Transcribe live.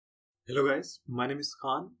Hello guys, my name is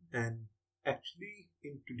Khan, and actually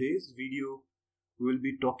in today's video we will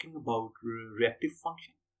be talking about reactive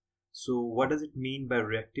function. So what does it mean by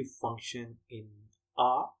reactive function in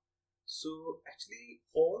R? So actually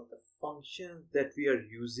all the functions that we are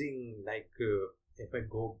using, if I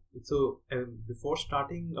go, before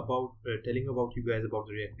starting about telling about you guys about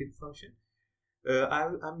the reactive function,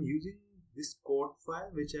 I'm using this code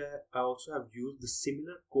file which I also have used the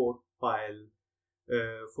similar code file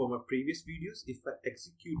for my previous videos. If I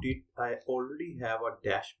execute it, I already have a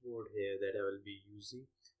dashboard here that I will be using,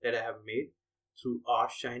 that I have made through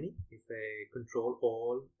rshiny. If I control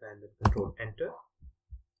all and then control enter,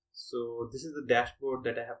 so this is the dashboard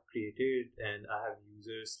that I have created, and I have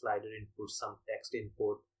user slider input, some text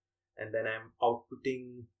input, and then I'm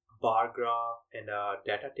outputting bar graph and a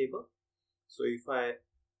data table. So if I,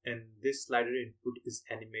 and this slider input is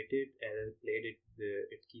animated and played,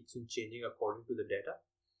 it keeps on changing according to the data.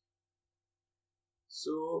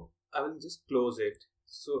 So I will just close it.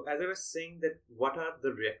 So as I was saying, that what are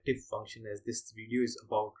the reactive function, as this video is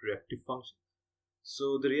about reactive function.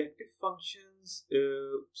 So the reactive functions,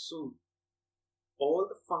 so all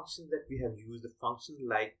the functions that we have used, the functions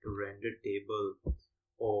like render table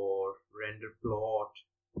or render plot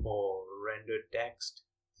or render text,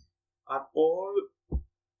 are all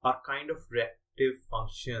kind of reactive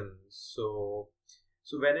functions. So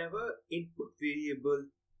whenever input variable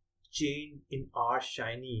change in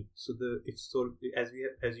rshiny, so as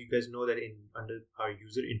you guys know that in under our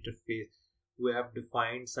user interface we have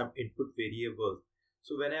defined some input variables.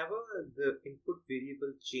 So whenever the input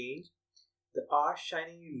variable change, the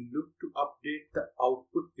rshiny look to update the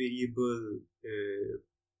output variable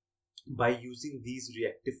by using these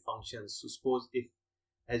reactive functions. So suppose if,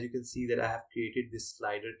 as you can see, that I have created this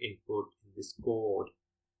slider input in this code,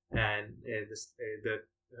 and the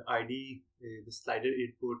ID, the slider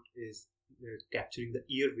input is capturing the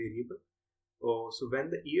year variable. So when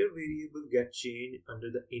the year variable gets changed under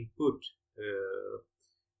the input,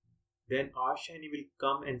 then rshiny will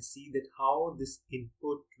come and see that how this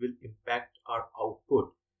input will impact our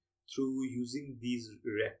output through using these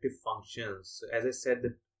reactive functions. So as I said,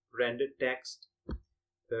 that render text,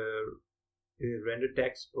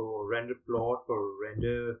 or render plot or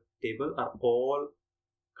render table are all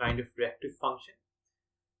kind of reactive function.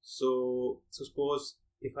 So suppose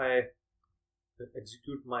if I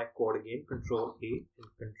execute my code again, control A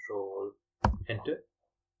and control enter.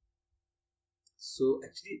 So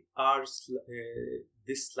actually our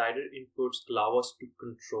this slider inputs allow us to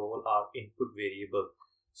control our input variable.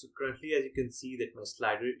 So currently, as you can see, that my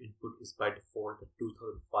slider input is by default at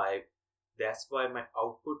 2005. That's why my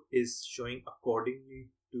output is showing accordingly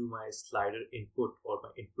to my slider input or my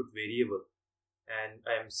input variable, and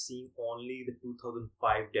I am seeing only the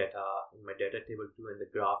 2005 data in my data table too, and the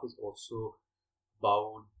graph is also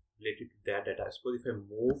bound related to that data. I suppose if I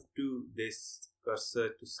move to this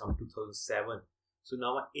cursor to some 2007, so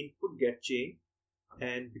now my input get changed,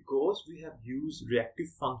 and because we have used reactive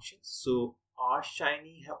functions, so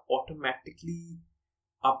rshiny have automatically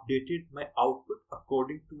updated my output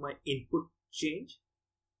according to my input change.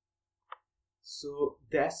 So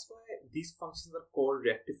that's why these functions are called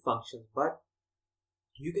reactive functions. But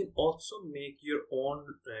you can also make your own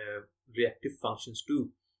reactive functions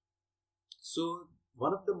too. So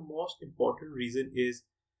one of the most important reason is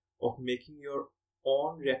of making your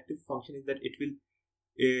own reactive function is that it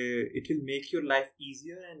will make your life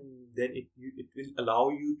easier, and then it will allow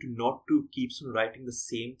you to not to keep on writing the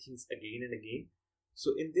same things again and again.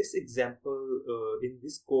 So in this example, in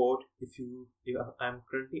this code, if I'm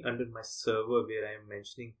currently under my server where I am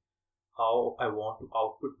mentioning how I want to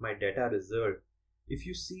output my data result. If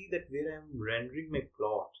you see that where I am rendering my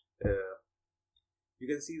plot, you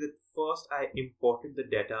can see that first I imported the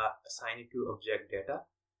data, assign it to object data.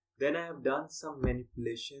 Then I have done some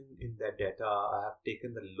manipulation in that data. I have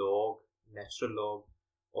taken the log, natural log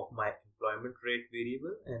of my employment rate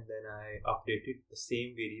variable, and then I updated the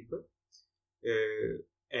same variable.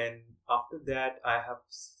 And after that, I have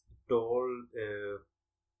told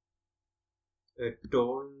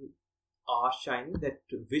rshiny that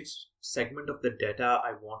which segment of the data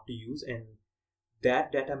I want to use, and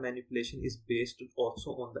that data manipulation is based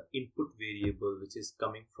also on the input variable which is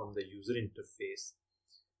coming from the user interface,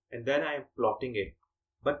 and then I am plotting it.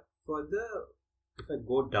 But further, if I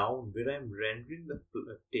go down where I am rendering the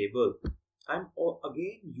table, I'm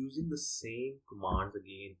again using the same commands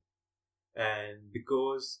again. And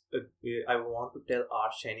because I want to tell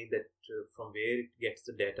rshiny that from where it gets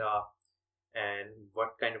the data and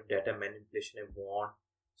what kind of data manipulation I want,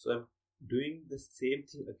 so I'm doing the same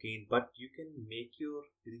thing again. But you can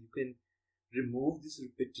remove this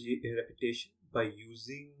repetition by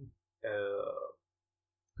using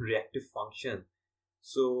reactive function.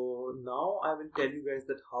 So now I will tell you guys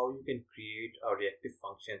that how you can create a reactive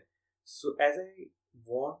function. So as I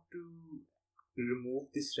want to remove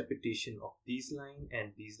this repetition of these line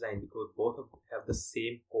and these line, because both of them have the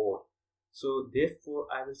same code, so therefore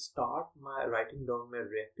I will start my writing down my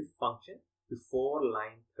reactive function before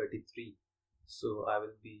line 33. So I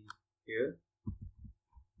will be here,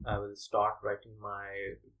 I will start writing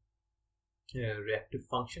my reactive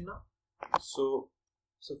function now. So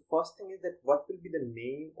first thing is that what will be the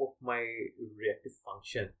name of my reactive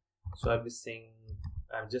function. So I'm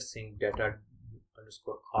just saying data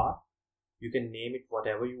underscore r. You can name it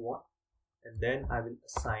whatever you want, and then I will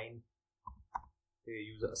assign,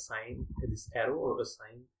 use assign this arrow or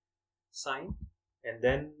assign sign, and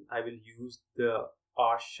then I will use the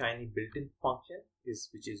rshiny built-in function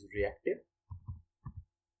which is reactive,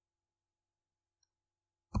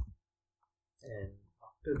 and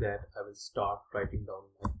after that I will start writing down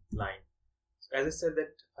my line. So as I said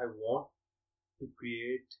that I want to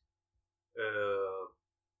create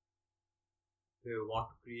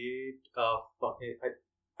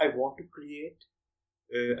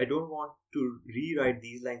I don't want to rewrite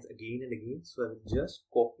these lines again and again, so I will just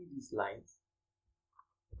copy these lines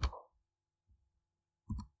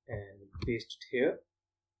and paste it here.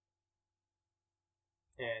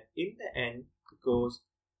 And in the end, because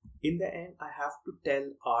in the end I have to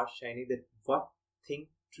tell rshiny that what thing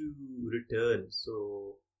to return.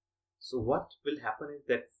 So what will happen is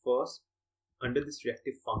that first, under this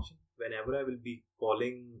reactive function, whenever I will be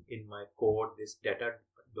calling in my code this data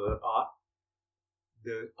 $r,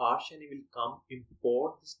 the rshiny will come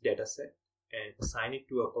import this data set and assign it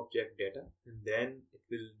to a object data, and then it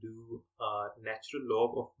will do a natural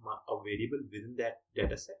log of a variable within that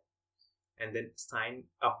data set, and then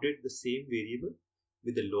update the same variable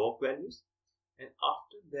with the log values, and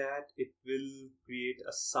after that it will create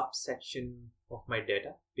a subsection of my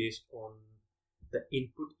data based on the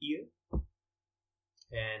input year,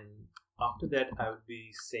 and after that I will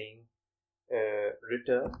be saying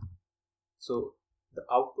return. So the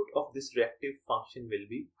output of this reactive function will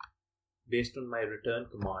be based on my return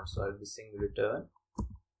command. So I will be saying return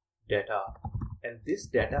data, and this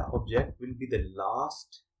data object will be the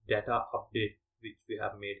last data update which we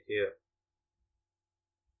have made here.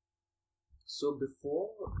 So before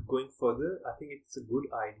going further, I think it's a good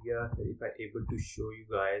idea that if I'm able to show you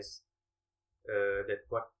guys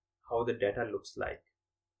how the data looks like.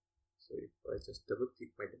 So if I just double click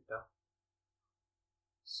my data,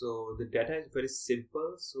 so the data is very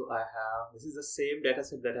simple. So this is the same data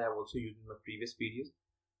set that I have also used in my previous videos.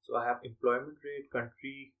 So I have employment rate,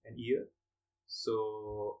 country, and year.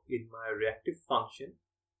 So in my reactive function,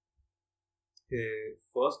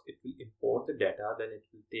 first it will import the data, then it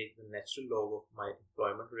will take the natural log of my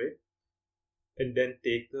employment rate, and then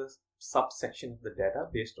take the subsection of the data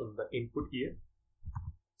based on the input year.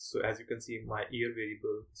 So as you can see, my year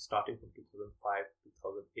variable is starting from 2005 to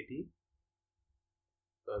 2018.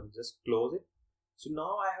 So I'll just close it. So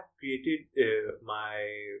now I have created my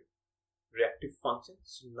reactive function.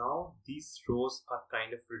 So now these rows are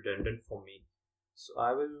kind of redundant for me. So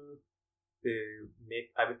I will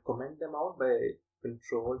comment them out by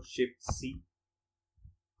Ctrl Shift C.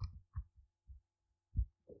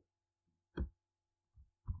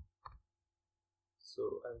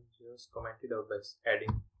 So I'll just comment it out by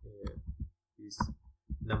adding these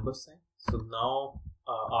number sign. So now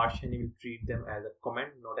rshiny will treat them as a comment,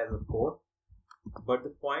 not as a code. But the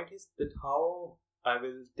point is that how I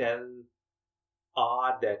will tell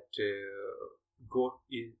R that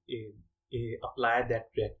apply that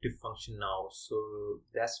reactive function now. So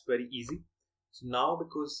that's very easy. So now,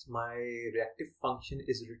 because my reactive function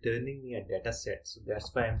is returning me a data set, so that's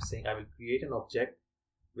why I'm saying I will create an object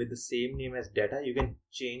with the same name as data. You can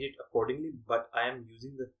change it accordingly, but I am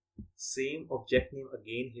using the same object name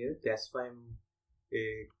again here. That's why I'm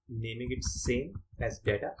naming it same as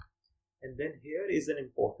data. And then here is an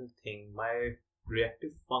important thing. My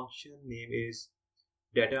reactive function name is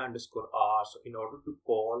data underscore r. So in order to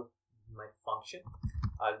call my function,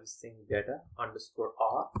 I'll be saying data underscore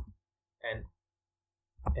r, and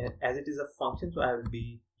as it is a function, so I will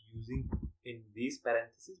be using in these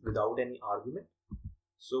parentheses without any argument.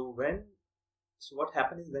 So what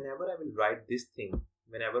happens is, whenever I will write this thing,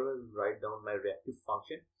 whenever I will write down my reactive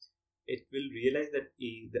function, it will realize that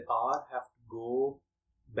the r have to go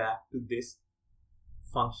back to this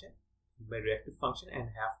function, my reactive function, and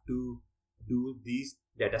have to do these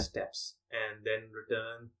data steps and then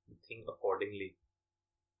return the thing accordingly.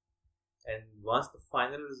 And once the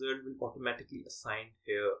final result will automatically assign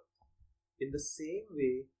here in the same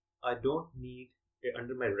way, I don't need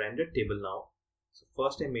under my render table now. So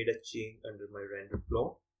first I made a change under my render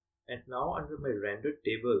plot, and now under my render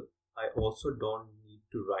table I also don't need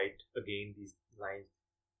to write again these lines.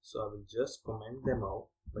 So I will just comment them out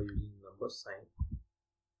by using number sign,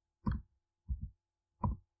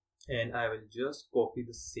 and I will just copy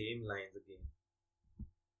the same lines again.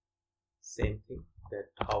 Same thing,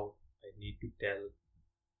 that how I need to tell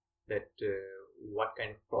that what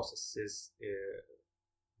kind of processes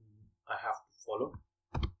I have to follow.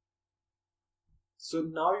 So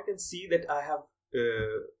now you can see that I have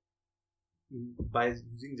by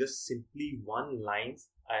using just simply one lines,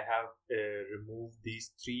 I have removed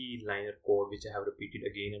these 3-liner code which I have repeated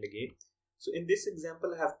again and again. So in this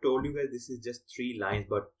example, I have told you guys this is just 3 lines,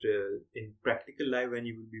 but in practical life, when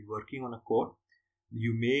you will be working on a code,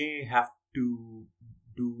 you may have to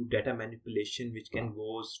do data manipulation which can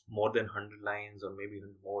go more than 100 lines or maybe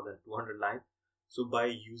more than 200 lines. So by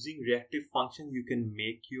using reactive functions, you can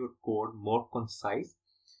make your code more concise,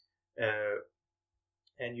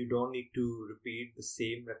 and you don't need to repeat the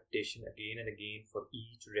same repetition again and again for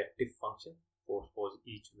each reactive function, for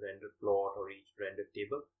each render plot or each render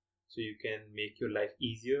table. So you can make your life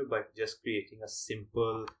easier by just creating a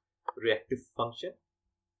simple reactive function.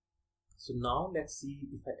 So now let's see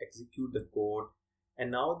if I execute the code,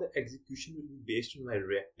 and now the execution will be based on my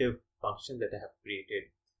reactive function that I have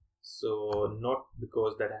created. So not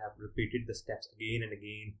because that I have repeated the steps again and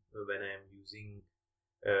again when I am using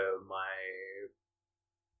my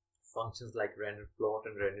functions like render plot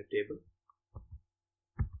and render table.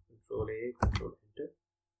 Control A, Control Enter.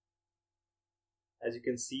 As you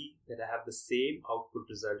can see that I have the same output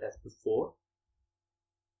result as before,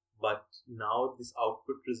 but now this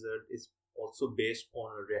output result is also based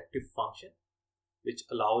on a reactive function which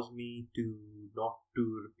allows me to not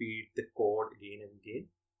to repeat the code again and again.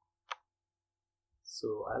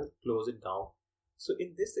 So I'll close it down. So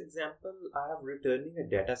in this example, I am returning a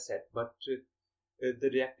data set, but the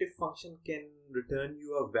reactive function can return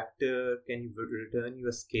you a vector, can return you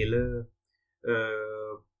a scalar,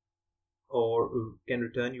 or can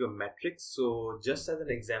return you a matrix. So just as an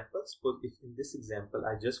example, suppose if in this example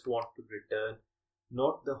I just want to return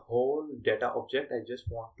not the whole data object, I just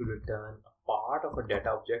want to return a part of a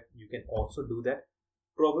data object, you can also do that.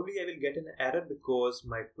 Probably I will get an error because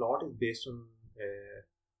my plot is based on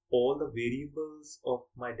all the variables of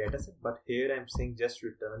my dataset, but here I'm saying just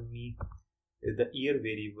return me the year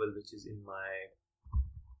variable which is in my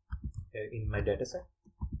dataset.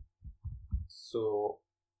 So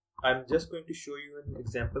I'm just going to show you an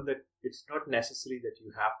example that it's not necessary that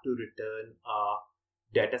you have to return a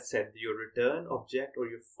dataset. Your return object or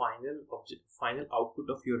your final output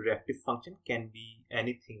of your reactive function can be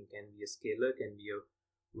anything, can be a scalar, can be a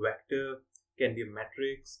vector, can be a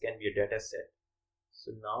matrix, can be a dataset.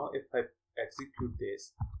 So now if I execute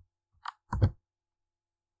this,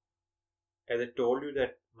 as I told you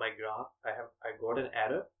that my graph, I got an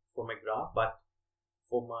error for my graph, but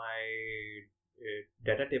for my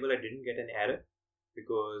data table I didn't get an error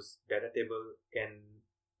because data table can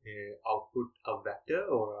output a vector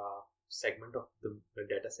or a segment of the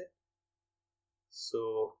dataset.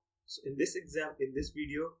 So in this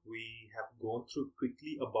video, we have gone through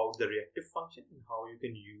quickly about the reactive function and how you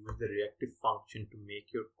can use the reactive function to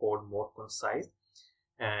make your code more concise,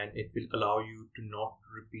 and it will allow you to not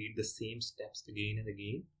repeat the same steps again and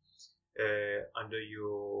again under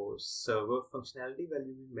your server functionality while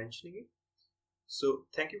you will be mentioning it. So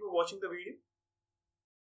thank you for watching the video.